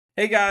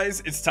Hey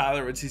guys, it's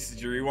Tyler with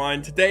TCG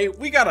Rewind. Today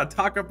we gotta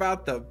talk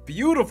about the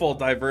beautiful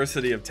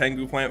diversity of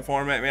Tengu plant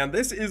format, man.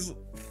 This is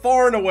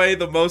far and away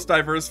the most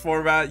diverse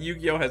format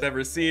Yu-Gi-Oh has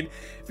ever seen.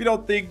 If you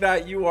don't think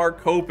that, you are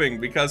coping,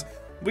 because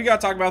we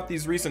gotta talk about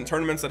these recent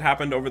tournaments that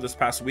happened over this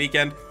past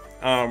weekend.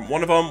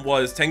 One of them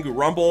was Tengu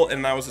Rumble,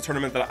 and that was a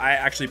tournament that I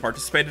actually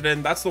participated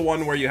in. That's the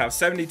one where you have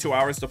 72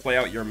 hours to play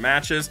out your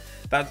matches.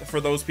 That's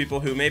for those people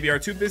who maybe are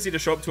too busy to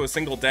show up to a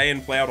single day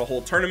and play out a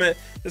whole tournament.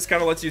 This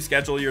kind of lets you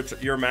schedule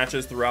your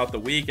matches throughout the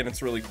week, and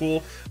it's really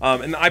cool.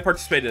 And I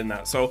participated in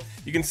that, so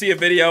you can see a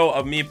video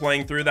of me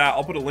playing through that.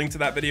 I'll put a link to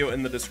that video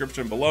in the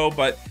description below.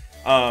 But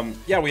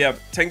yeah, we have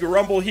Tengu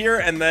Rumble here,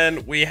 and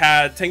then we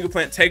had Tengu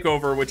Plant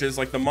Takeover, which is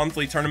like the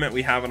monthly tournament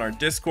we have in our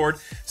Discord.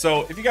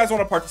 So if you guys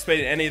want to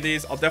participate in any of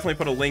these, I'll definitely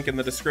put a link in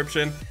the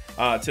description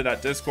to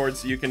that Discord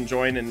so you can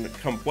join and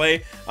come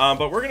play.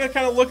 But we're gonna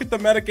kind of look at the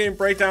metagame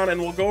breakdown, and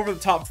we'll go over the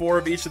top 4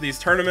 of each of these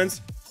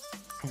tournaments.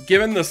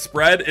 Given the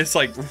spread, it's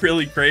like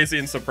really crazy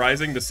and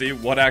surprising to see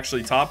what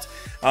actually topped.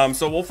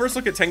 So we'll first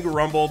look at Tengu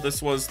Rumble.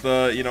 This was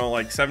the, you know,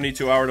 like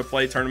 72-hour to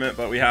play tournament,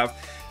 but we have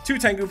 2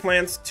 Tengu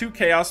plants, 2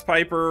 Chaos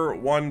Piper,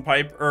 1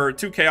 Piper, or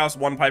 2 Chaos,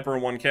 1 Piper,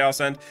 and 1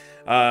 Chaos End,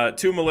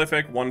 2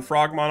 Malefic, 1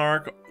 Frog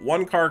Monarch,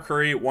 1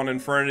 Karkuri, 1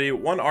 Infernity,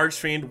 1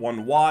 Archfiend,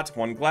 1 Watt,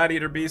 1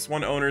 Gladiator Beast,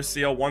 1 Owner's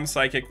Seal, 1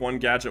 Psychic, 1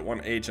 Gadget,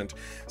 1 Agent.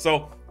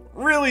 So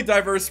really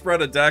diverse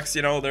spread of decks.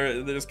 You know,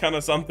 there's kind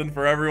of something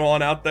for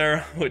everyone out there,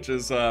 which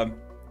is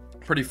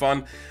pretty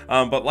fun.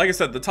 But like I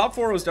said, the top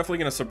 4 was definitely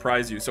going to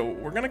surprise you, so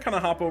we're going to kind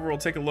of hop over. We'll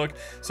take a look.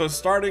 So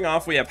starting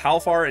off, we have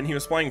Halfar, and he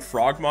was playing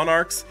Frog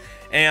Monarchs,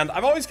 and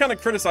I've always kind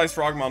of criticized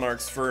Frog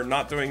Monarchs for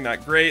not doing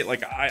that great.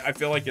 Like, I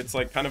feel like it's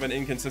like kind of an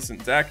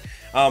inconsistent deck.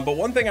 But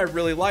one thing I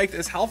really liked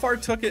is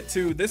Halfar took it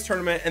to this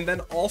tournament and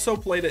then also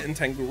played it in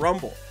Tengu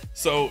Rumble.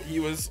 So he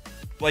was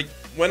like,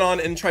 went on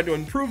and tried to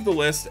improve the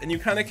list, and you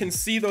kind of can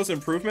see those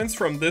improvements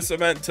from this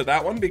event to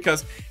that one,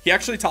 because he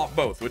actually topped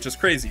both, which is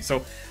crazy.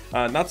 So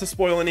not to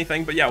spoil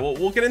anything, but yeah,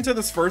 we'll get into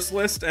this first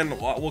list, and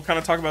we'll kind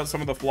of talk about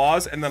some of the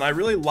flaws, and then I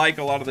really like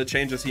a lot of the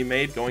changes he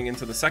made going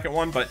into the second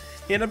one. But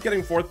he ended up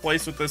getting 4th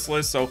place with this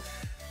list. So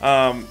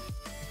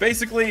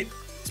basically,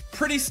 it's a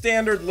pretty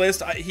standard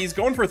list. He's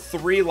going for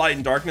 3 Light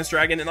and Darkness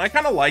Dragon, and I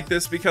kind of like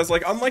this because,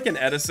 like, unlike an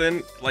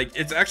Edison, like,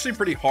 it's actually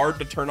pretty hard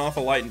to turn off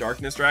a Light and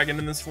Darkness Dragon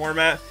in this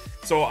format.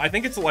 So I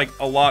think it's like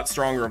a lot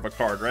stronger of a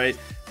card, right?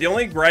 The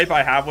only gripe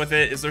I have with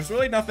it is there's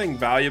really nothing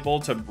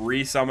valuable to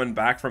re-summon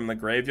back from the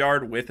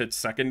graveyard with its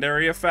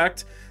secondary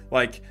effect.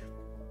 Like,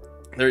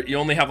 you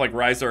only have like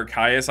Rise or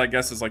Caius, I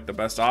guess, is like the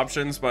best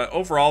options. But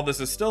overall, this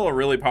is still a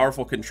really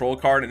powerful control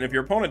card, and if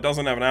your opponent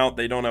doesn't have an out,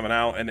 they don't have an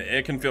out, and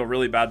it can feel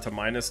really bad to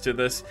minus to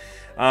this.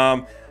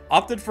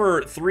 Opted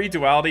for 3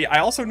 Duality.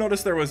 I also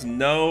noticed there was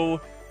no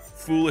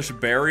Foolish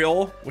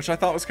Burial, which I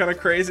thought was kind of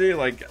crazy.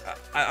 Like,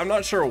 I'm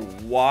not sure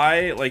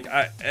why. Like,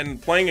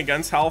 and playing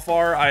against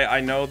Halfar,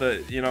 I know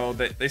that, you know,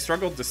 they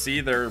struggled to see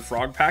their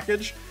frog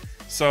package,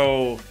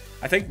 so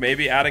I think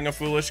maybe adding a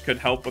Foolish could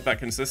help with that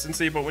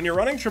consistency. But when you're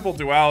running triple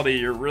Duality,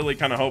 you're really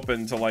kind of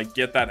hoping to like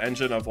get that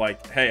engine of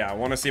like, hey, I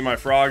want to see my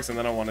frogs, and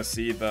then I want to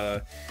see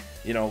the,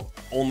 you know,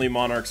 only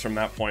monarchs from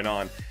that point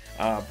on.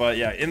 But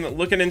yeah,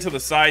 looking into the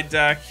side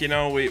deck, you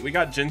know, we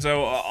got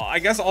Jinzo. I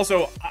guess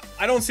also,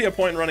 I don't see a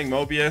point in running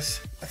Mobius.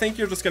 I think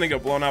you're just going to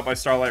get blown out by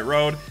Starlight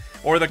Road,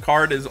 or the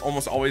card is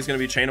almost always going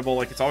to be chainable.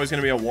 Like, it's always going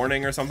to be a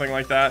warning or something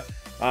like that,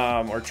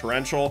 or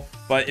torrential.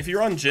 But if you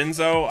run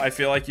Jinzo, I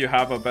feel like you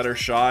have a better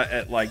shot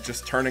at like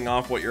just turning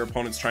off what your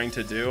opponent's trying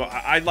to do.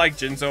 I like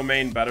Jinzo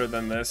main better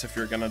than this if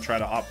you're going to try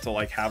to opt to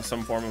like have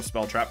some form of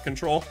spell trap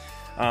control.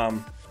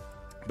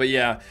 But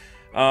yeah.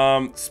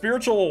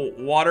 Spiritual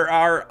Water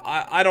Hour,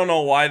 I don't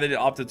know why they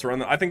opted to run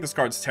that. I think this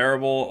card's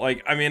terrible.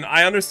 Like, I mean,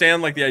 I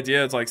understand like the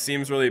idea. It's like,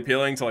 seems really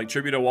appealing to like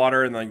tribute a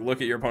water and like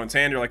look at your opponent's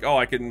hand. You're like, oh,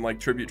 I can like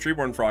tribute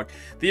Treeborn Frog.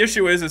 The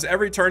issue is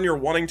every turn you're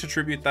wanting to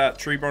tribute that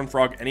Treeborn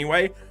Frog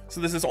anyway.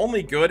 So this is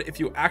only good if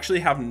you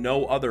actually have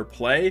no other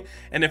play.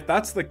 And if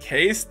that's the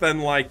case, then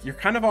like you're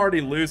kind of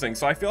already losing.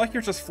 So I feel like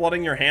you're just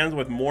flooding your hand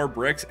with more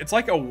bricks. It's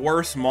like a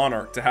worse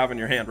Monarch to have in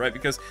your hand, right?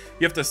 Because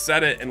you have to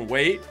set it and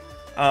wait.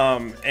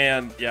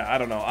 And yeah, I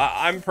don't know.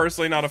 I'm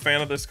personally not a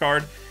fan of this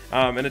card,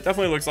 and it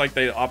definitely looks like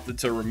they opted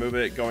to remove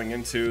it going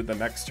into the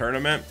next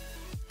tournament.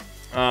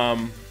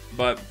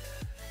 But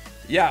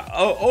yeah,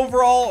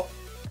 overall,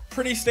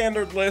 pretty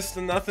standard list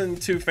and nothing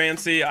too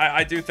fancy.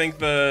 I do think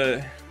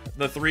the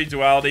 3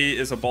 Duality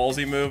is a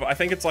ballsy move. I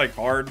think it's like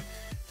hard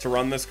to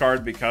run this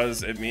card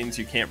because it means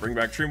you can't bring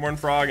back Treeborn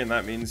Frog, and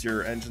that means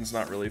your engine's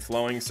not really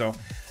flowing. So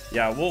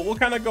yeah, we'll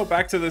kind of go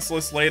back to this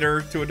list later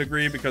to a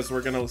degree, because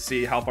we're going to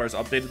see Halfar's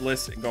updated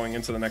list going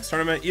into the next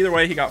tournament. Either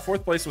way, he got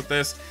 4th place with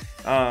this,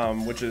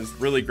 which is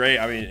really great.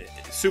 I mean,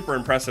 super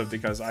impressive,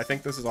 because I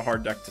think this is a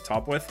hard deck to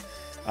top with.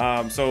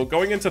 So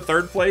going into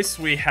 3rd place,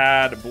 we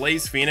had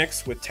Blaze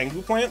Phoenix with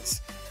Tengu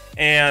plants.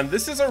 And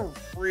this is a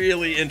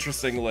really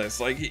interesting list.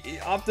 Like, he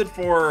opted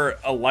for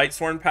a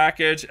Lightsworn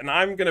package, and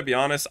I'm going to be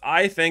honest,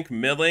 I think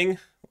milling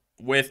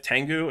with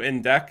Tengu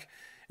in deck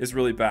is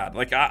really bad.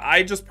 Like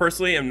I just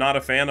personally am not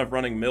a fan of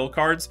running mill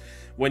cards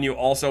when you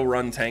also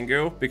run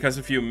Tengu, because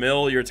if you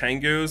mill your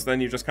Tengus,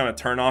 then you just kind of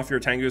turn off your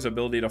Tengu's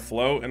ability to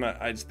float, and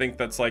I just think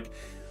that's like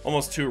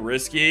almost too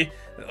risky.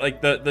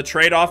 Like the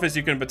trade-off is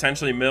you can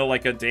potentially mill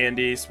like a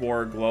Dandy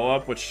Spore Glow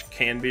Up, which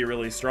can be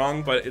really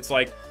strong, but it's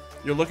like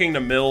you're looking to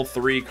mill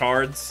 3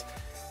 cards,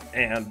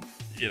 and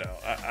you know,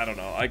 I don't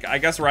know. I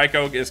guess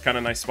Raikou is kind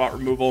of nice spot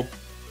removal,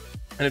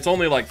 and it's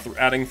only like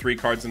adding 3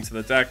 cards into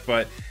the deck,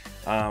 but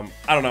I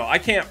don't know. I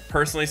can't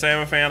personally say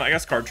I'm a fan. I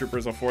guess Card Trooper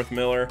is a 4th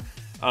miller.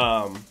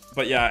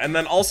 But yeah, and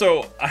then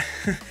also I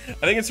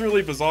think it's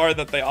really bizarre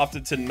that they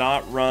opted to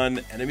not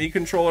run Enemy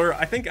Controller.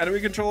 I think Enemy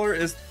Controller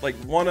is like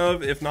one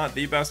of, if not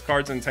the best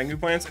cards in Tengu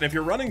Plants, and if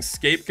you're running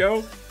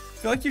Scapegoat, I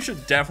feel like you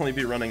should definitely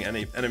be running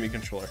Enemy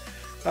Controller.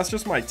 That's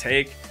just my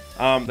take.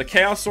 The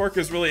Chaos Sork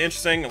is really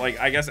interesting. Like,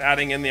 I guess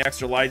adding in the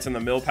extra lights in the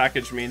mill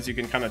package means you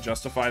can kind of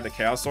justify the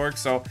Chaos Sork,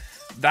 so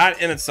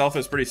that in itself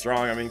is pretty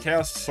strong. I mean,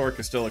 Chaos Sork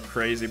is still a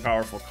crazy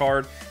powerful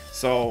card,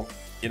 so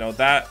you know,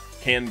 that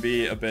can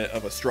be a bit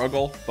of a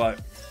struggle, but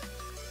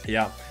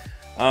yeah.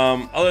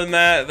 Other than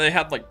that, they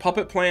had like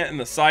Puppet Plant in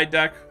the side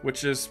deck,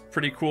 which is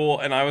pretty cool,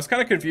 and I was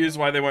kind of confused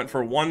why they went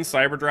for 1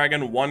 Cyber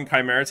Dragon, 1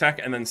 Chimera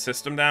Tech, and then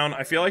System Down.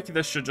 I feel like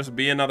this should just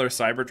be another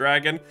Cyber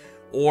Dragon,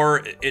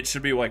 or it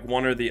should be like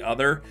one or the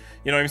other.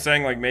 You know what I'm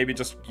saying? Like maybe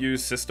just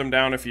use System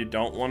Down if you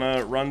don't want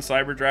to run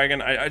Cyber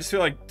Dragon. I just feel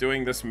like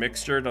doing this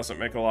mixture doesn't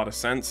make a lot of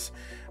sense.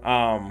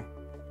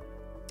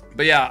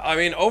 But yeah, I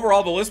mean,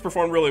 overall, the list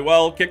performed really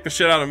well. Kicked the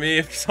shit out of me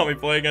if you saw me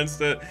play against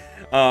it.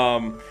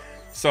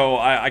 So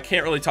I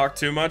can't really talk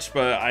too much,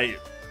 but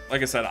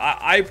like I said,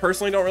 I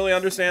personally don't really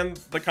understand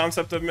the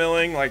concept of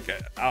milling. Like,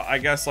 I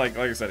guess, like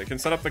I said, it can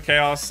set up the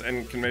chaos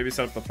and can maybe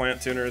set up the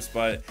plant tuners,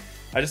 but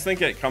I just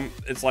think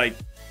it's like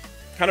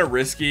kind of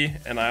risky,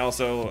 and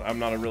I'm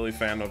not a really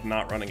fan of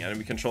not running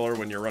Enemy Controller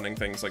when you're running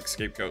things like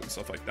Scapegoat and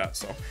stuff like that.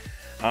 So,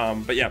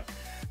 but yeah.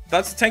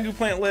 That's the Tengu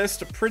Plant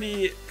list.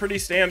 Pretty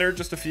standard.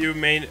 Just a few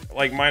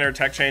minor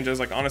tech changes.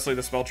 Like, honestly,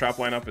 the Spell Trap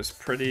lineup is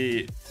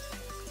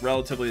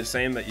relatively the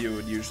same that you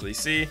would usually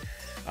see.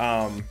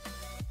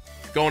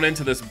 Going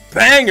into this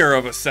banger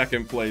of a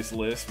 2nd place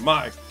list.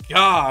 My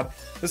God,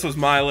 this was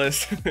my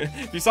list.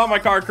 If you saw my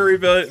Car Curry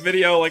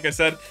video, like I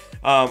said,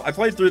 I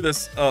played through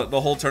this the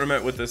whole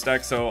tournament with this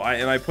deck. So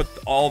I put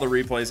all the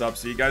replays up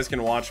so you guys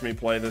can watch me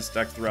play this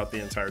deck throughout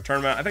the entire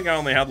tournament. I think I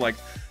only had like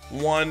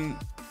 1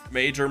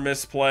 major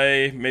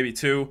misplay, maybe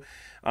 2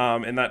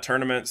 in that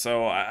tournament,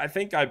 so I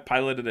think I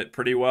piloted it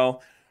pretty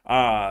well.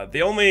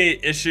 The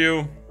only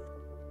issue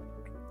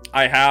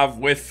I have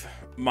with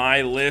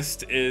my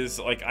list is,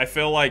 like, I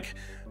feel like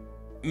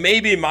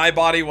maybe my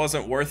body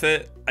wasn't worth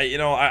it.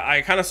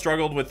 I kind of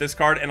struggled with this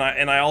card, and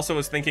I also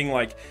was thinking,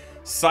 like,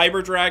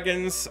 Cyber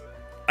Dragons,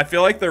 I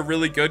feel like they're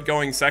really good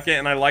going second,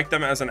 and I like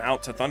them as an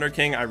out to Thunder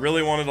King. I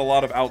really wanted a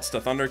lot of outs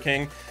to Thunder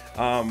King,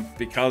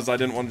 because I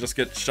didn't want to just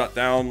get shut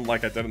down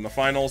like I did in the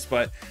finals.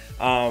 But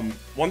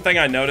one thing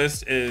I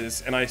noticed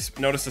is, and I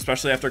noticed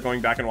especially after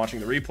going back and watching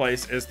the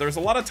replays, is there's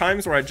a lot of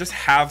times where I just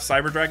have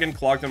Cyber Dragon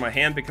clogged in my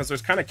hand because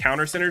there's kind of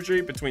counter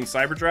synergy between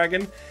Cyber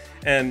Dragon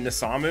and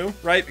Nisamu,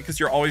 right? Because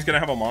you're always going to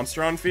have a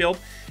monster on field,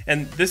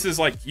 and this is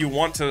like, you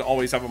want to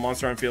always have a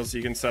monster on field so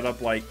you can set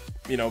up, like,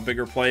 you know,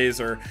 bigger plays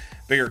or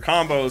bigger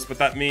combos, but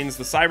that means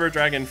the Cyber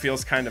Dragon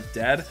feels kind of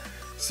dead.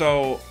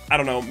 So I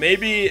don't know,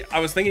 maybe I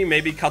was thinking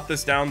maybe cut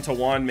this down to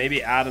 1,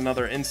 maybe add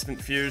another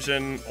instant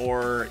fusion,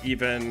 or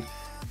even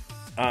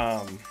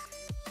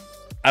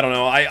I don't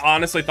know. I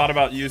honestly thought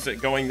about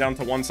going down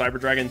to 1 Cyber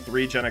Dragon,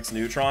 3 Gen X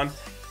Neutron,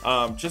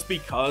 just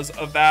because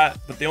of that.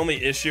 But the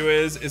only issue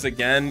is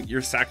again,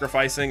 you're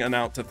sacrificing an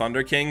out to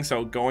Thunder King,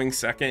 so going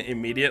second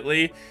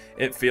immediately,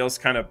 it feels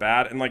kind of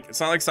bad. And like, it's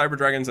not like Cyber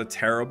Dragon's a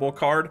terrible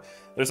card.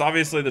 There's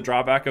obviously the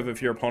drawback of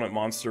if your opponent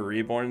monster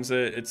reborns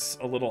it, it's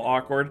a little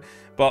awkward.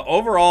 But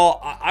overall,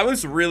 I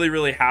was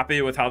really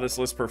happy with how this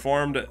list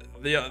performed.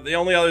 The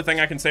only other thing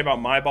I can say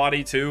about my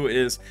body too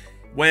is,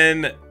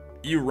 when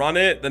you run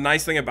it, the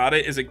nice thing about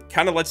it is it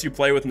kind of lets you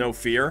play with no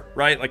fear,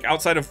 right? Like,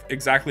 outside of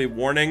exactly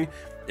Warning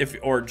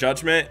or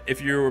Judgment, if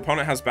your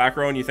opponent has back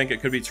row and you think it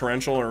could be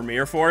Torrential or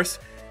Mirror Force,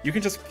 you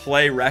can just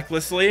play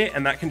recklessly,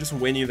 and that can just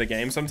win you the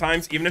game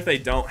sometimes. Even if they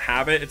don't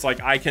have it, it's like,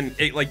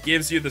 it like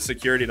gives you the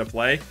security to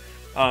play.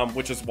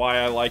 Which is why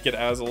I like it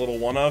as a little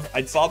one-of.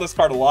 I saw this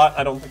card a lot.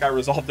 I don't think I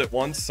resolved it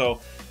once, so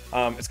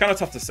it's kind of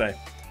tough to say.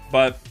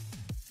 But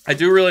I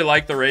do really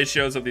like the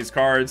ratios of these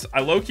cards.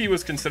 I low-key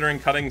was considering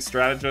cutting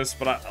Strategist,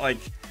 but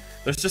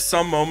there's just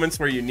some moments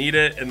where you need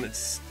it, and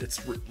it's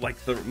like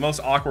the most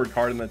awkward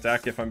card in the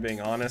deck, if I'm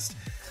being honest.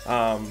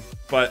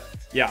 But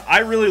yeah, I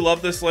really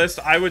love this list.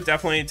 I would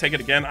definitely take it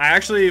again. I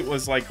actually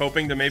was like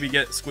hoping to maybe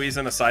squeeze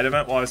in a side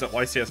event while I was at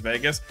YCS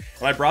Vegas,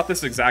 and I brought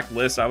this exact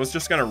list. I was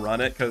just gonna run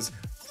it because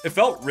it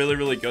felt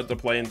really good to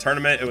play in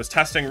tournament. It was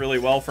testing really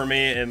well for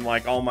me in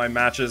like all my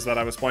matches that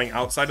I was playing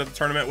outside of the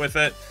tournament with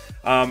it.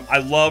 I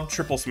love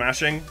triple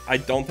smashing. I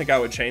don't think I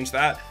would change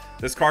that.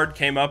 this card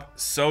came up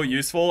so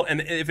useful.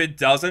 And if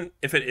it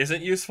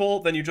isn't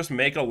useful, then you just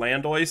make a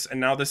Landoise, and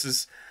now this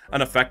is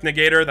an effect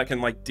negator that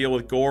can like deal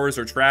with Gores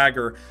or Drag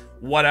or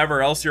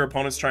whatever else your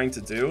opponent's trying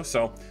to do.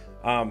 So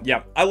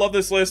yeah, I love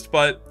this list,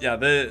 but yeah,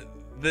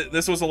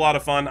 this was a lot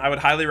of fun. I would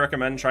highly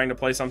recommend trying to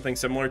play something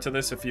similar to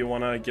this if you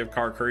want to give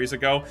Car Curries a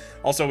go.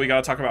 Also, we got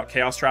to talk about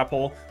Chaos Trap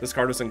Hole. This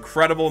card is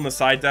incredible in the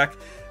side deck.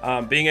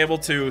 Being able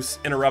to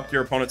interrupt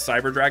your opponent's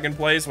Cyber Dragon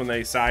plays when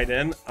they side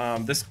in.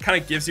 This kind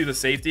of gives you the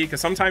safety,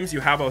 because sometimes you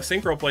have a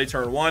Synchro play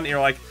turn 1, and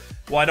you're like,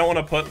 well, I don't want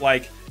to put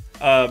like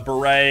a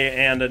Beret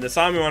and a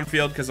Nisamu on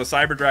field because the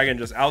Cyber Dragon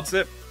just outs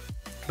it.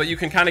 But you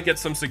can kind of get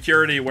some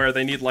security where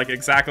they need like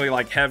exactly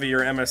like Heavy or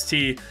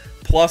MST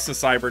plus a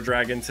Cyber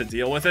Dragon to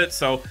deal with it.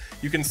 So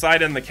you can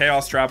side in the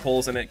Chaos Trap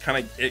Holes, and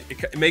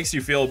it makes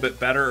you feel a bit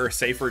better or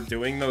safer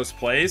doing those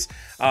plays,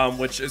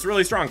 which is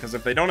really strong, because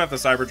if they don't have the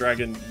Cyber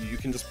Dragon, you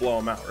can just blow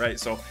them out, right?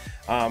 So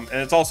and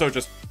it's also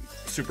just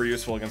super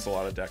useful against a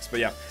lot of decks. But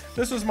yeah,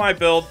 this was my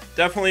build.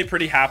 Definitely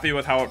pretty happy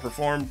with how it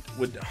performed.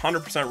 Would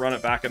 100% run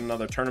it back in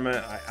another tournament.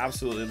 I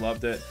absolutely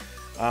loved it.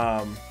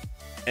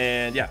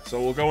 And yeah,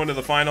 so we'll go into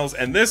the finals,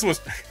 and this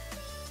was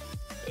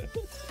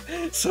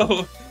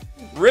so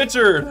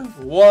Richard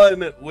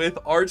won with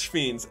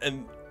Archfiends,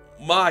 and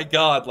my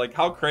god, like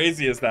how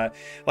crazy is that?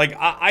 Like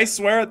I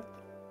swear,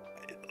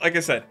 like I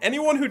said,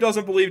 anyone who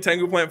doesn't believe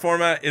Tengu Plant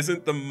format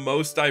isn't the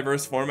most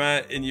diverse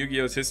format in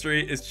Yu-Gi-Oh's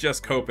history is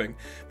just coping,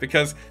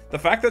 because the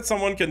fact that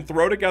someone can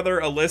throw together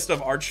a list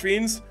of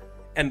Archfiends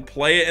and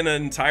play it in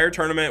an entire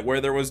tournament where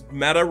there was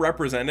meta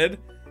represented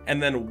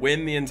and then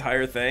win the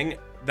entire thing,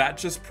 that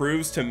just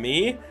proves to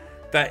me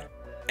that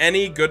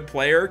any good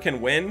player can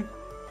win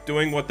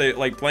doing what they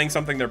like, playing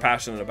something they're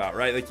passionate about,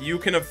 right? Like you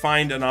can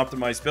find an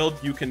optimized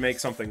build, you can make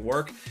something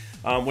work,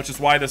 which is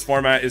why this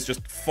format is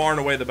just far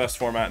and away the best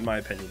format in my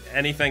opinion.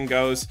 Anything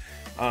goes,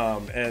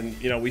 and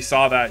you know, we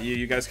saw that.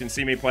 You guys can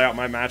see me play out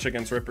my match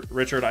against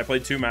Richard. I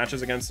played 2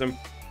 matches against him.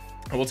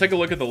 And we'll take a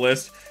look at the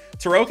list.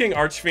 Taroking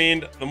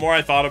Archfiend, the more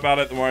I thought about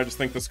it, the more I just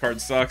think this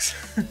card sucks.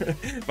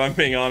 If I'm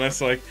being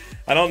honest, like,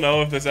 I don't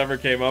know if this ever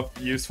came up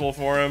useful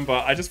for him,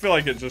 but I just feel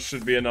like it just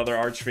should be another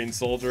Archfiend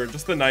Soldier.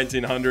 Just the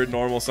 1900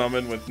 normal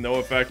summon with no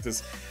effect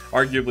is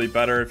arguably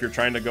better if you're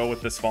trying to go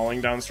with this Falling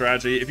Down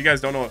strategy. If you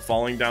guys don't know what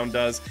Falling Down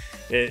does,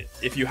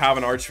 if you have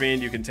an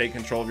Archfiend, you can take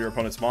control of your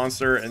opponent's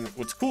monster. And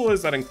what's cool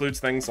is that includes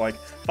things like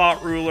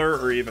Thought Ruler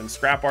or even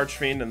Scrap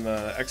Archfiend in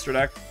the extra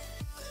deck.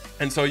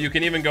 And so you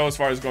can even go as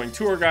far as going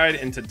Tour Guide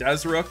into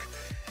Desrook,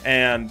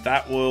 and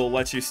that will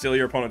let you steal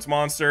your opponent's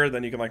monster.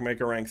 Then you can like make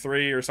a rank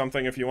 3 or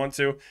something if you want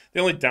to. The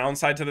only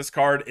downside to this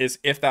card is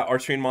if that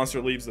Archfiend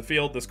monster leaves the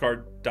field, this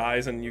card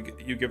dies and you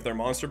give their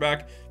monster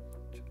back.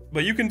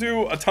 But you can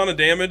do a ton of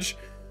damage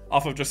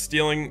off of just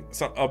stealing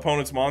some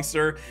opponent's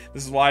monster.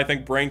 This is why I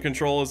think Brain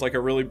Control is like a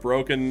really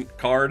broken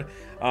card,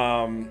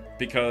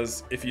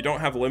 because if you don't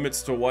have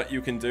limits to what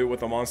you can do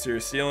with a monster you're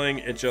stealing,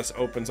 it just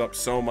opens up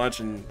so much.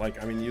 And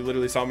like, I mean, you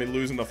literally saw me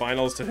lose in the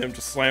finals to him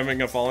just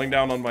slamming a Falling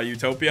Down on my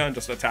Utopia and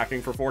just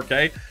attacking for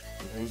 4k. It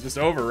was just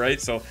over, right?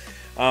 So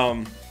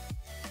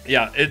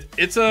yeah,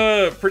 it's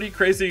a pretty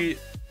crazy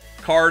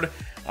card.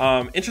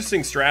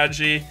 Interesting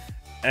strategy.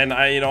 And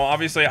I,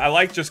 obviously I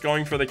like just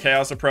going for the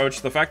chaos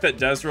approach. The fact that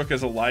Desrook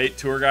is a light,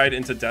 Tour Guide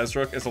into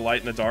Desrook is a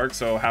light in the dark.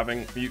 So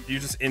having, you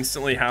just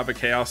instantly have a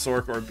Chaos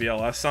Orc or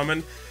BLS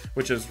summon,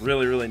 which is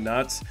really, really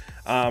nuts.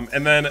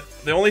 And then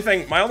the only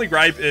thing, my only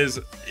gripe is,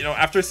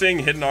 after seeing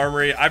Hidden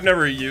Armory, I've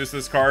never used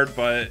this card,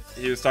 but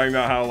he was talking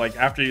about how like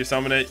after you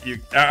summon it,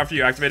 after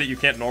you activate it, you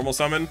can't normal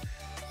summon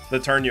the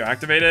turn you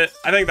activate it.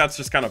 I think that's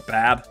just kind of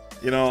bad.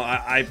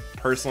 I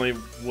personally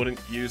wouldn't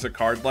use a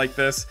card like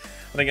this.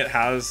 I think it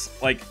has,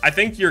 like, I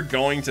think you're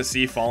going to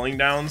see Falling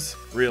Downs,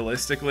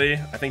 realistically.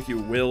 I think you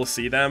will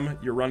see them.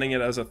 You're running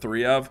it as a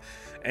 3 of,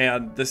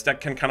 and this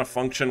deck can kind of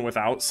function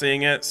without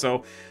seeing it.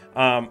 So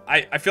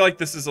I feel like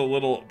this is a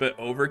little bit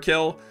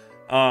overkill.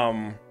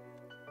 And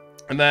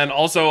then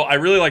also, I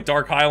really like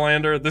Dark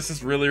Highlander. This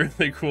is really,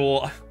 really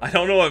cool. I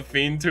don't know what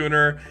Fiend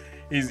Tuner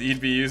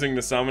he'd be using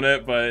to summon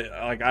it, but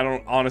like I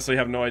don't honestly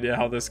have no idea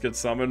how this gets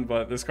summoned,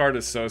 but this card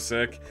is so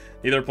sick.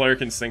 Neither player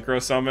can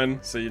synchro summon,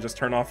 so you just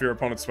turn off your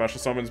opponent's special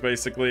summons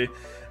basically.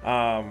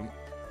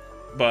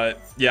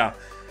 But yeah,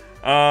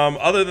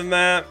 other than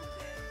that,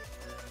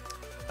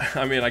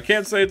 I mean, I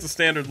can't say it's a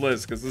standard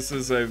list because this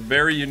is a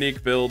very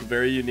unique build,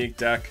 very unique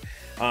deck.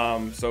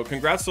 So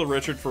congrats to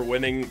Richard for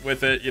winning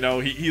with it.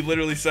 He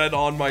literally said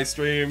on my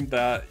stream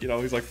that,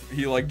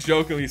 he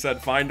jokingly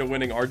said, find a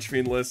winning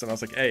Archfiend list. And I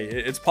was like, hey,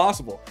 it's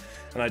possible.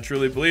 And I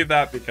truly believe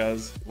that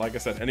because, like I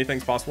said,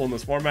 anything's possible in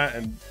this format,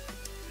 and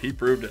he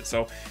proved it.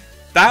 So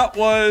that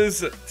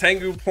was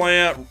Tengu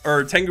Plant,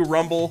 or Tengu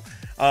Rumble.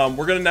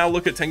 We're going to now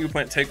look at Tengu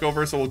Plant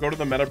Takeover, so we'll go to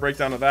the meta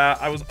breakdown of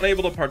that. I was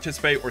unable to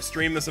participate or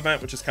stream this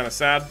event, which is kind of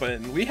sad, but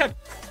we had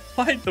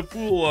quite the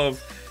pool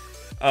of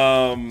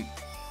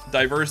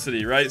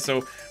diversity, right?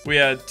 So we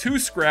had 2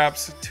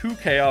 Scraps, 2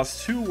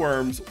 Chaos, 2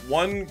 Worms,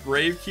 1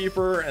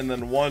 Gravekeeper, and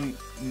then 1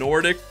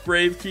 Nordic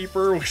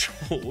Gravekeeper, which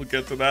we'll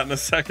get to that in a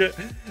second.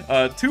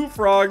 2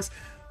 Frogs,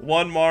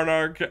 one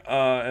Monarch,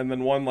 and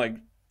then one like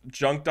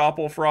Junk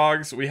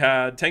Doppelfrogs. We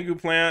had Tengu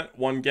Plant,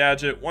 one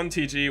Gadget, one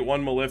TG,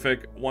 one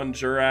Malefic, one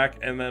Jurak,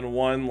 and then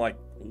one like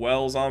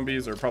Well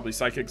zombies, or probably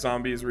Psychic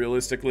zombies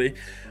realistically.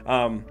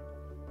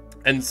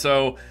 And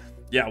so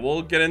yeah,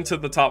 we'll get into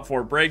the top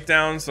 4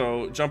 breakdown.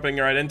 So jumping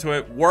right into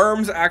it,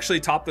 Worms actually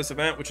topped this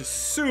event, which is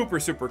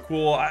super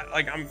cool.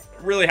 I'm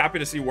really happy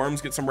to see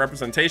Worms get some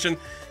representation,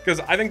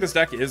 because I think this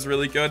deck is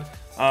really good.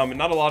 And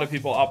not a lot of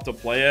people opt to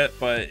play it,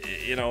 but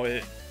you know,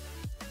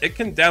 it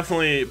can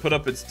definitely put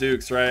up its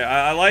dukes, right?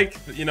 I like,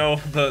 you know,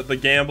 the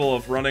gamble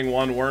of running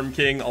one Worm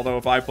King, although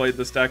if I played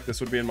this deck,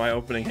 this would be in my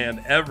opening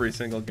hand every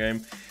single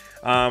game.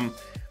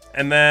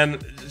 And then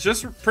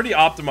just pretty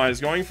optimized,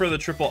 going for the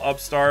triple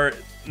upstart,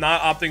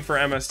 not opting for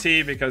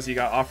MST because you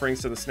got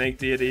offerings to the Snake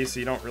Deity, so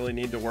you don't really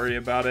need to worry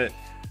about it.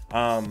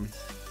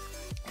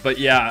 But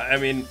yeah, I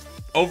mean,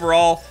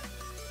 overall,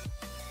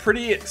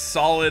 pretty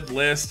solid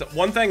list.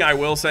 One thing I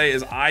will say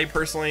is I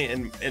personally,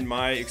 in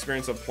my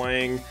experience of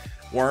playing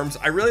Worms,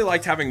 I really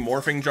liked having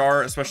Morphing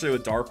Jar, especially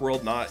with Dark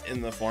World not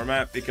in the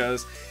format,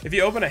 because if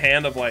you open a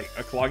hand of like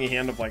a clogging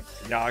hand of like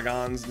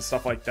Yagons and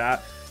stuff like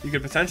that, you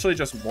could potentially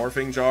just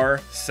Morphing Jar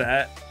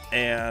set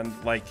and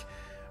like,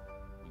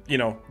 you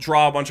know,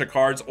 draw a bunch of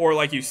cards, or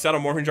like you set a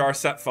Morphing Jar,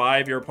 set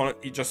 5, your opponent,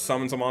 he just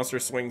summons a monster,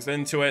 swings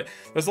into it.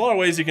 There's a lot of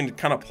ways you can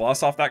kind of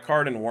plus off that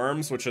card in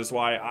Worms, which is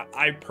why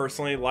I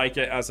personally like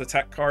it as a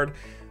tech card.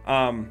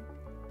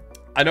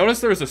 I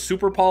noticed there's a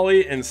Super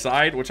Poly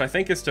inside, which I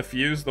think is to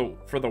fuse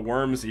for the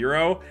Worm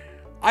 0.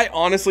 I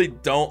honestly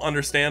don't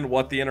understand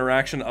what the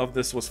interaction of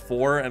this was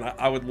for, and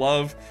I would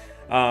love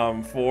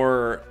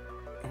for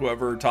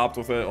whoever topped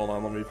with it. Hold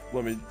on,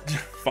 let me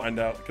find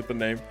out, get the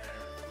name.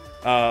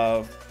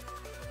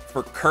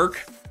 For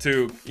Kirk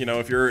to, you know,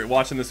 if you're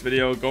watching this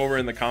video, go over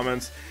in the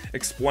comments,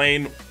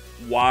 explain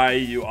why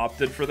you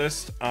opted for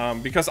this,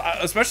 because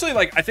especially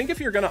like, I think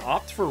if you're gonna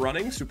opt for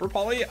running Super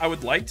Poly, I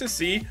would like to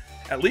see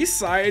at least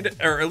side,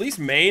 or at least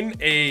main,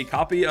 a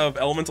copy of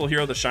Elemental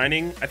Hero the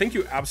Shining. I think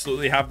you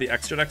absolutely have the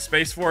extra deck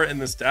space for it in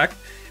this deck,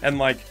 and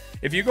like,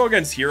 if you go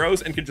against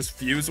heroes and can just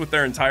fuse with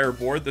their entire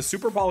board, the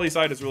Super Poly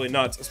side is really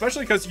nuts,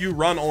 especially because you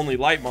run only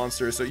light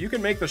monsters, so you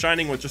can make the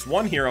Shining with just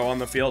one hero on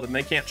the field and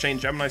they can't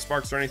change Gemini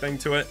Sparks or anything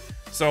to it.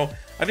 So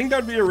I think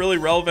that would be a really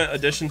relevant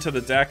addition to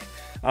the deck.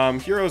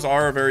 Heroes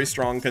are a very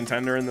strong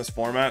contender in this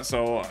format,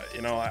 so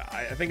you know,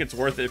 I think it's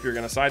worth it if you're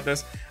gonna side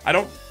this. I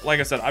don't, like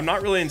I said, I'm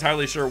not really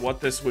entirely sure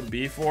what this would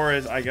be for.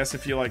 Is I guess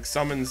if you like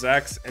summon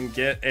Zex and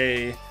get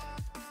a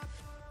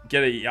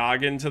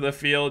Yagin to the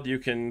field, you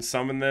can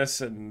summon this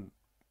and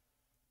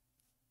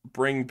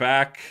bring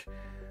back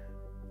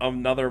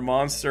another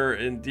monster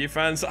in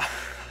defense.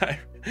 I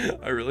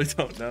really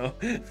don't know.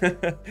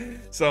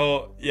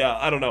 So yeah,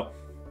 I don't know,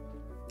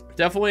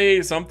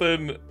 definitely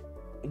something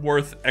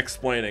worth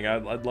explaining.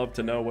 I'd love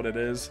to know what it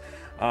is.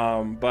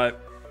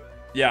 But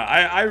yeah,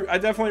 I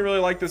definitely really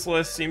like this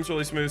list. Seems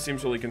really smooth,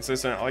 seems really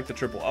consistent. I like the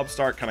triple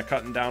upstart, kind of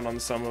cutting down on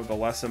some of the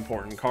less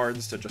important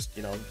cards to just,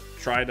 you know,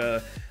 try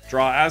to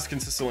draw as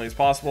consistently as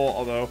possible.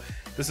 Although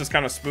this is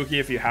kind of spooky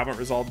if you haven't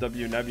resolved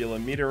W Nebula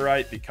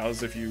Meteorite,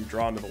 because if you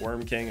draw into the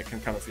Worm King, it can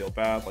kind of feel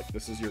bad. Like,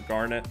 this is your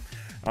Garnet,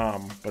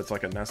 but it's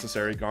like a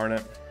necessary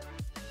Garnet.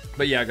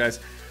 But yeah, guys,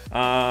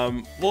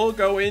 we'll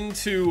go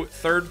into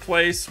third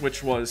place,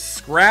 which was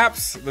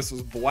Scraps. This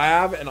was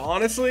Blab, and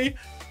honestly,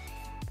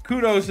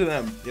 kudos to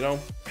them. You know,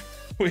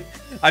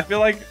 I feel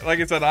like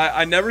I said,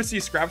 I never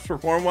see Scraps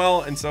perform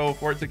well, and so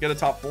for it to get a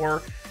top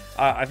 4,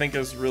 I think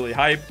is really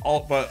hype.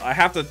 But I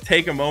have to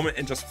take a moment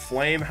and just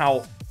flame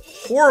how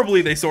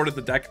horribly they sorted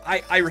the deck.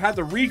 I had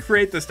to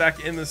recreate this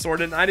deck in the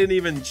sorted, and I didn't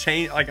even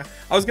change. Like,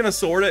 I was gonna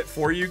sort it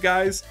for you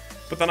guys,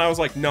 but then I was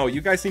like, no, you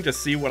guys need to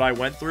see what I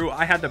went through.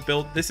 I had to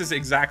build, this is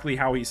exactly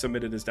how he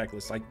submitted his deck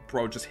list. Like,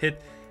 bro, just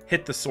hit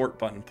the sort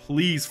button,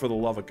 please, for the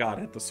love of God,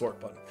 hit the sort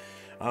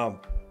button.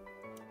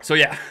 So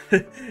yeah,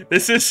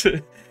 this is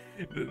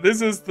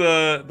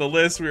the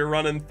list. We were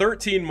running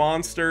 13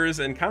 monsters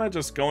and kind of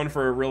just going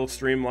for a real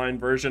streamlined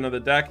version of the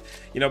deck,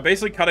 you know,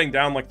 basically cutting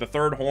down like the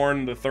third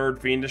horn, the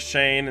third fiendish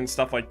chain and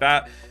stuff like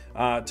that,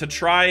 to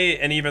try,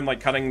 and even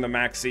like cutting the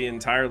maxi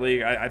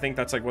entirely. I think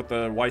that's like what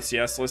the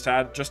YCS list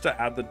had, just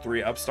to add the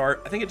 3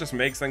 upstart. I think it just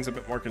makes things a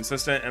bit more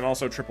consistent, and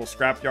also triple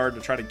scrapyard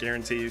to try to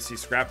guarantee you see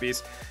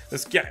scrappies.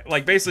 This,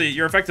 like, basically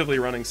you're effectively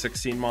running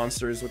 16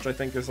 monsters, which I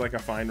think is like a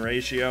fine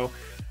ratio,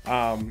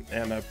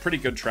 and a pretty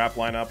good trap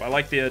lineup. I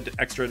like the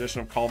extra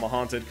addition of Kalma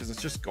Haunted, because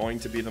it's just going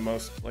to be the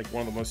most, like,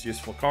 one of the most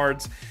useful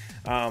cards.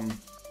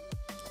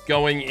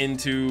 Going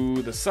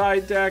into the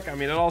side deck, I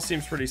mean, it all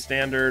seems pretty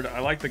standard. I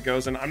like the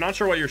Gozen. I'm not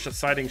sure what you're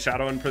siding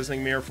Shadow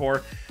Imprisoning Mirror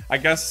for. I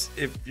guess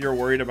if you're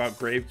worried about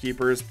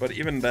Gravekeepers, but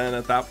even then,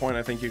 at that point,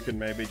 I think you could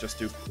maybe just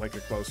do like a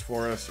Close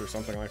Forest or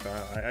something like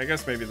that. I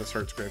guess maybe this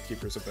hurts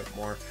Gravekeepers a bit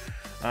more.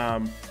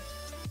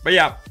 But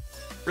yeah,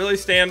 really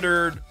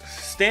standard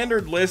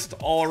list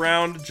all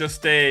around.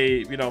 Just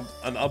a, you know,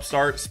 an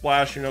upstart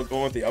splash, you know,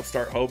 going with the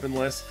upstart Hoban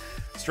list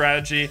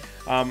strategy.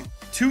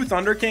 2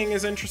 Thunder King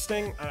is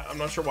interesting. I'm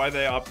not sure why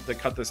they opted to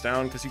cut this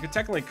down, because you could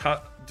technically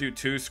do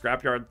 2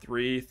 Scrapyard,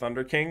 3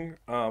 Thunder King.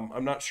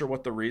 I'm not sure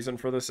what the reason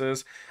for this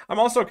is. I'm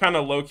also kind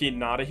of low-key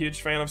not a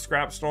huge fan of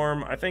Scrap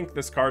Storm. I think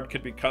this card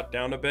could be cut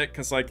down a bit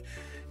because, like,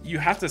 you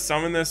have to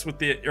summon this with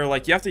the, or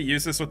like you have to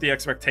use this with the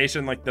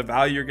expectation like the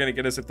value you're gonna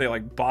get is if they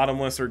like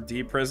bottomless or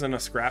deprison a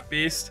Scrap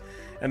Beast,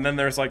 and then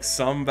there's like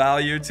some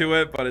value to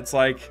it, but it's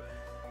like,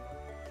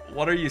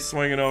 what are you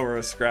swinging over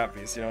a Scrap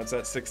Beast? You know, it's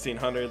at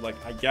 1600, like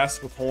I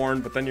guess with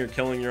Horn, but then you're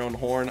killing your own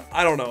Horn.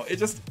 I don't know, it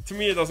just, to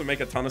me it doesn't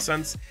make a ton of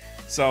sense.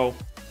 So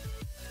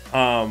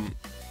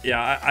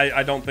yeah,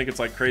 I don't think it's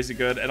like crazy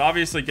good. It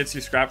obviously gets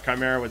you Scrap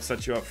Chimera, which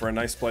sets you up for a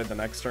nice play the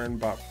next turn,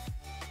 but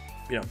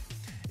you know,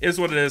 is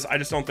what it is. I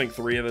just don't think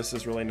 3 of this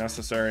is really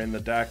necessary in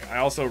the deck. I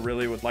also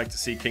really would like to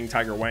see King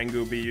Tiger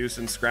Wangu be used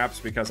in scraps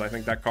because I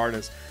think that card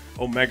is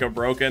omega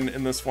broken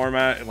in this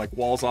format. It like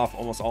walls off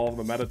almost all of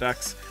the meta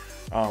decks.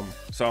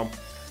 So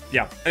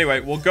yeah, anyway,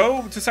 we'll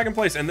go to second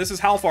place, and this is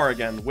Halfar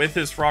again with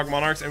his Frog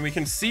Monarchs, and we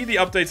can see the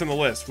updates in the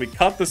list. We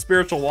cut the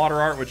Spiritual Water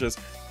art, which is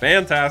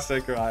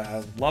fantastic.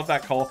 I love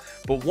that call.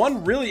 But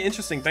one really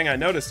interesting thing I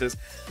noticed is,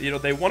 you know,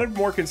 they wanted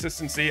more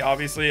consistency.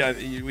 Obviously,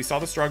 we saw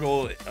the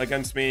struggle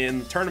against me in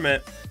the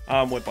tournament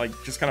with like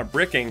just kind of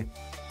bricking.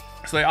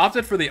 So they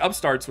opted for the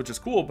upstarts, which is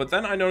cool. But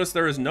then I noticed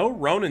there is no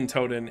Ronin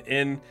Totem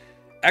in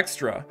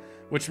Extra,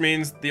 which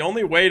means the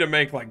only way to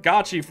make like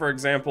Gotchi, for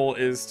example,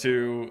 is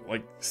to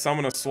like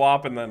summon a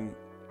swap and then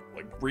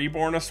like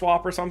reborn a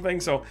swap or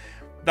something. So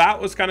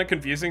that was kind of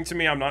confusing to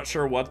me. I'm not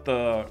sure what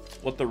the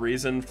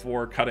reason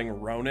for cutting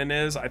Ronin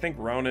is. I think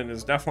Ronin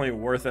is definitely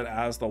worth it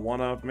as the one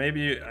of.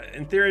 Maybe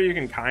in theory you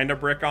can kind of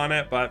brick on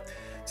it, but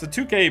it's a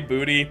 2k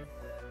booty,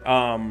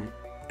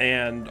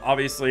 and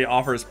obviously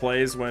offers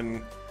plays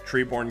when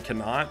Treeborn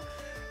cannot.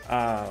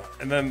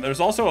 And then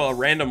there's also a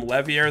random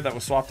Levier that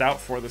was swapped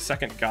out for the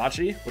second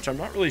Gotchi, which I'm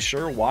not really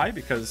sure why,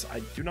 because I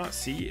do not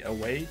see a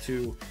way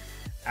to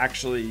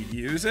actually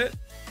use it.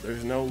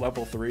 There's no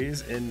level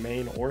 3s in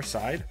main or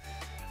side.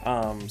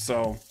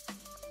 So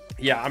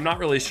yeah, I'm not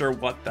really sure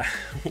what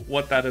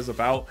that is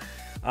about.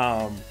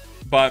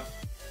 But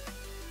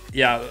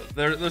yeah,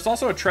 there's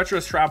also a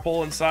treacherous trap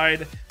hole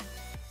inside.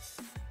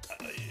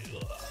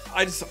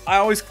 I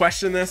always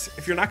question this.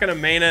 If you're not going to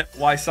main it,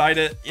 why side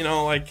it? You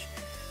know, like,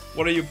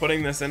 what are you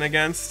putting this in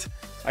against?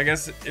 I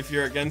guess if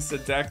you're against a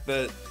deck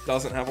that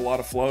doesn't have a lot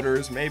of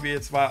floaters, maybe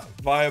it's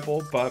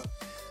viable, but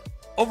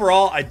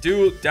overall, I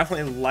do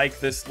definitely like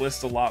this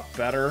list a lot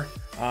better.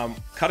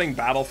 Cutting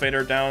Battle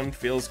Fader down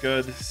feels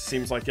good.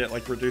 Seems like it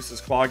like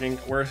reduces clogging.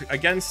 We're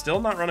again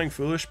still not running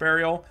Foolish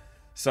Burial,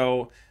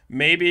 so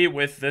maybe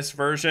with this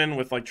version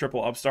with like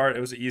triple upstart, it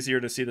was easier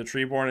to see the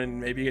Treeborn, and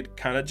maybe it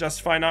kind of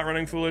justify not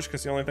running Foolish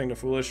because the only thing to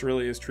Foolish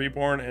really is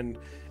Treeborn, and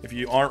if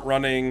you aren't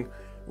running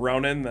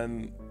Ronin,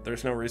 then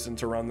there's no reason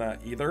to run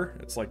that either.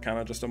 It's like kind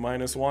of just a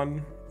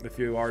 -1 if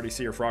you already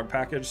see your frog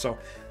package. So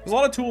there's a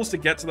lot of tools to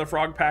get to the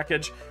frog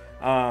package.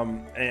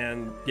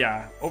 And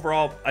yeah,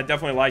 overall I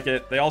definitely like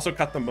it. They also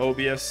cut the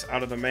Mobius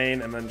out of the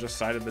main and then just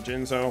sided the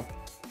Jinzo.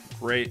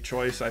 Great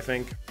choice, I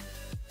think.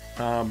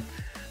 But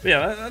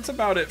yeah, that's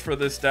about it for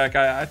this deck.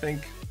 I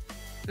think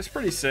it's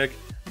pretty sick.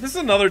 This is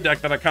another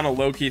deck that I kind of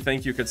low-key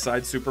think you could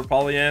side Super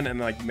Poly in and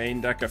like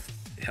main deck of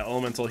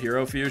Elemental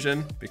Hero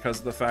Fusion, because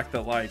of the fact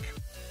that like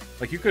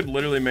you could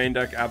literally main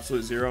deck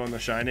Absolute Zero and the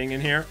Shining in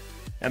here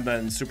and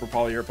then Super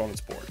Poly your opponent's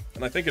board,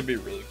 and I think it'd be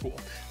really cool.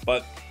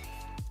 But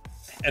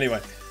anyway,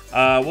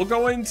 we'll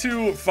go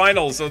into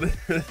finals. So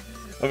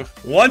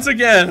once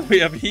again, we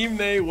have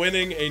Himne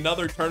winning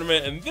another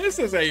tournament, and this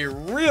is a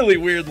really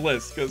weird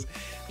list because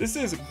this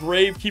is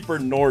Gravekeeper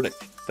Nordic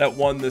that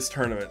won this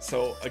tournament.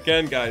 So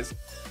again, guys,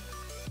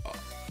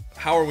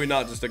 how are we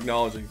not just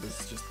acknowledging this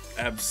is just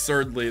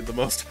absurdly the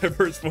most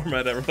diverse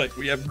format ever? Like,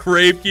 we have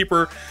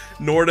Gravekeeper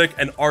Nordic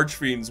and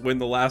Archfiends win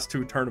the last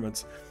 2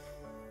 tournaments.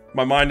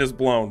 My mind is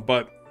blown.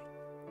 But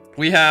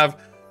we have,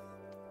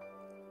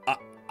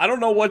 I don't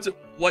know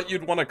what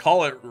you'd want to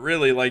call it,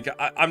 really. Like,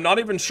 I'm not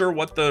even sure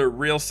what the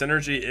real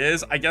synergy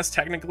is. I guess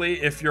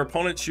technically, if your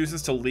opponent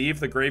chooses to leave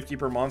the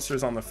Gravekeeper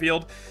monsters on the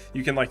field,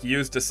 you can like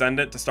use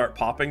Descendant to start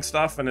popping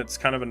stuff, and it's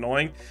kind of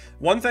annoying.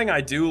 One thing I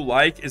do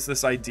like is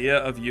this idea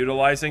of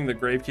utilizing the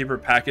Gravekeeper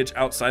package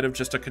outside of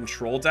just a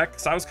control deck.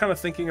 So I was kind of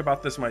thinking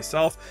about this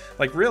myself.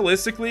 Like,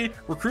 realistically,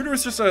 Recruiter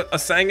is just a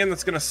Sangan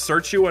that's going to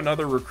search you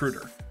another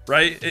Recruiter,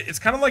 right? It's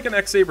kind of like an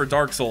X-Saber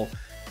Dark Soul,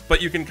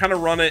 but you can kind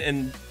of run it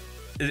in.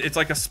 It's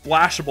like a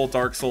splashable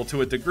Dark Soul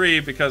to a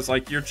degree, because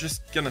like you're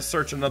just gonna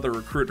search another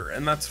Recruiter,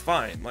 and that's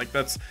fine. Like,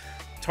 that's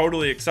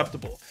totally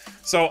acceptable.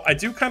 So I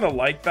do kind of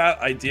like that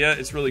idea.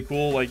 It's really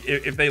cool. Like,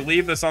 if they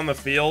leave this on the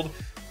field,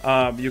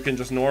 you can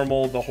just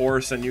normal the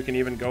horse, and you can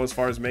even go as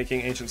far as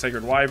making Ancient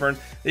Sacred Wyvern.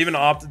 They even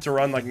opted to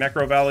run like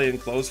Necro Valley and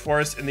Closed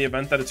Forest in the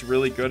event that it's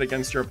really good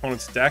against your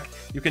opponent's deck.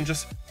 You can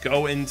just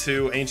go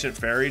into Ancient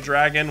Fairy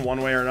Dragon one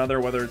way or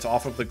another, whether it's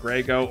off of the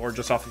Grey Goat or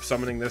just off of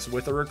summoning this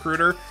with a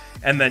Recruiter,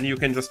 and then you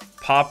can just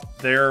pop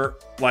their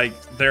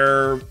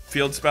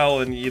field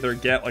spell and either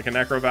get like a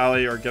Necro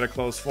Valley or get a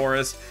Closed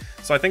Forest.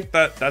 So I think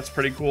that's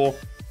pretty cool.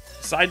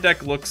 Side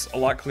deck looks a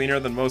lot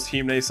cleaner than most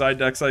Himne side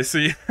decks I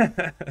see.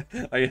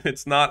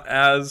 It's not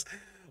as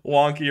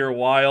wonky or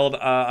wild.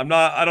 I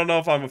don't know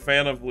if I'm a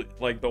fan of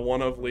like the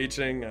one of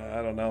leeching.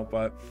 I don't know,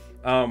 but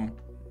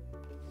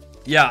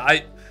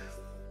yeah,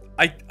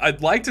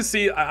 I'd like to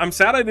see. I'm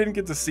sad I didn't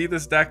get to see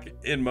this deck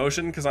in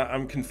motion because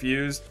I'm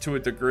confused to a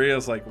degree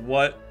as like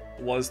what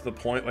was the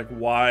point, like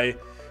why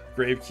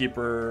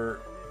Gravekeeper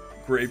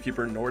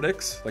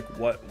Nordics, like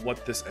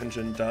what this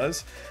engine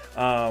does.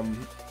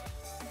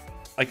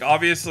 Like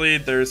obviously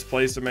there's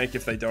plays to make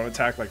if they don't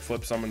attack, like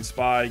flip summon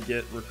spy,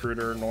 get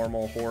recruiter,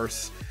 normal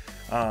horse.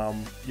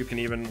 You can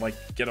even like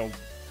get a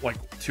like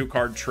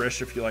 2-card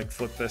Trish if you like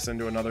flip this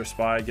into another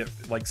spy, get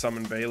like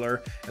summon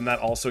Valor, and that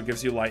also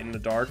gives you light in the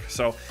dark.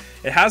 So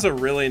it has a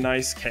really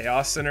nice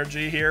chaos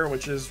synergy here,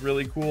 which is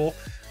really cool.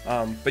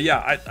 But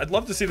yeah, I'd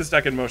love to see this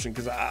deck in motion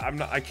because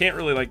I can't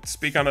really like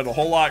speak on it a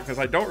whole lot because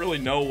I don't really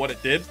know what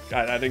it did.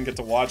 I didn't get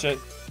to watch it.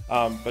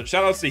 But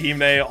shout outs to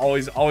Himne,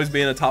 always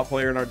being a top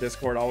player in our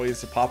Discord,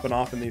 always popping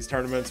off in these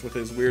tournaments with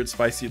his weird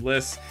spicy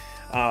lists.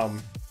 But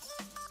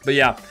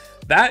yeah,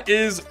 that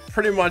is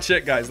pretty much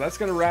it, guys. That's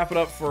gonna wrap it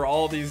up for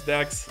all these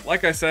decks.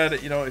 Like I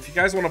said, you know, if you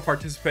guys want to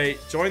participate,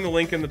 join the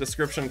link in the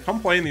description. Come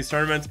play in these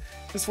tournaments.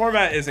 This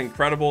format is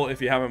incredible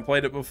if you haven't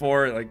played it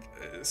before. Like,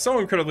 so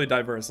incredibly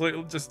diverse.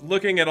 Just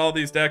looking at all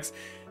these decks,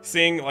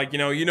 seeing like,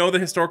 you know the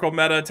historical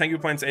meta, Tengu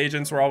Plant's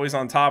agents were always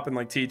on top in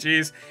like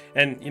TGs,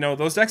 and you know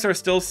those decks are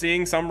still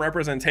seeing some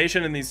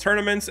representation in these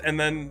tournaments, and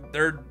then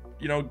they're,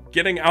 you know,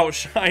 getting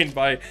outshined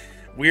by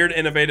weird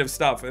innovative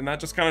stuff, and that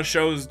just kind of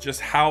shows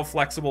just how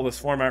flexible this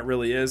format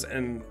really is.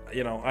 And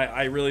you know,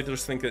 I really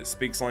just think it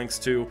speaks links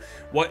to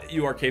what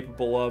you are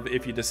capable of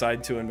if you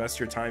decide to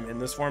invest your time in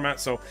this format.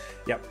 So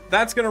yeah,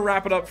 that's gonna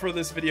wrap it up for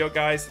this video,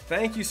 guys.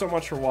 Thank you so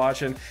much for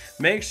watching.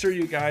 Make sure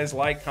you guys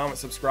like, comment,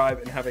 subscribe,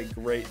 and have a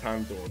great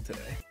time dueling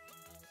today.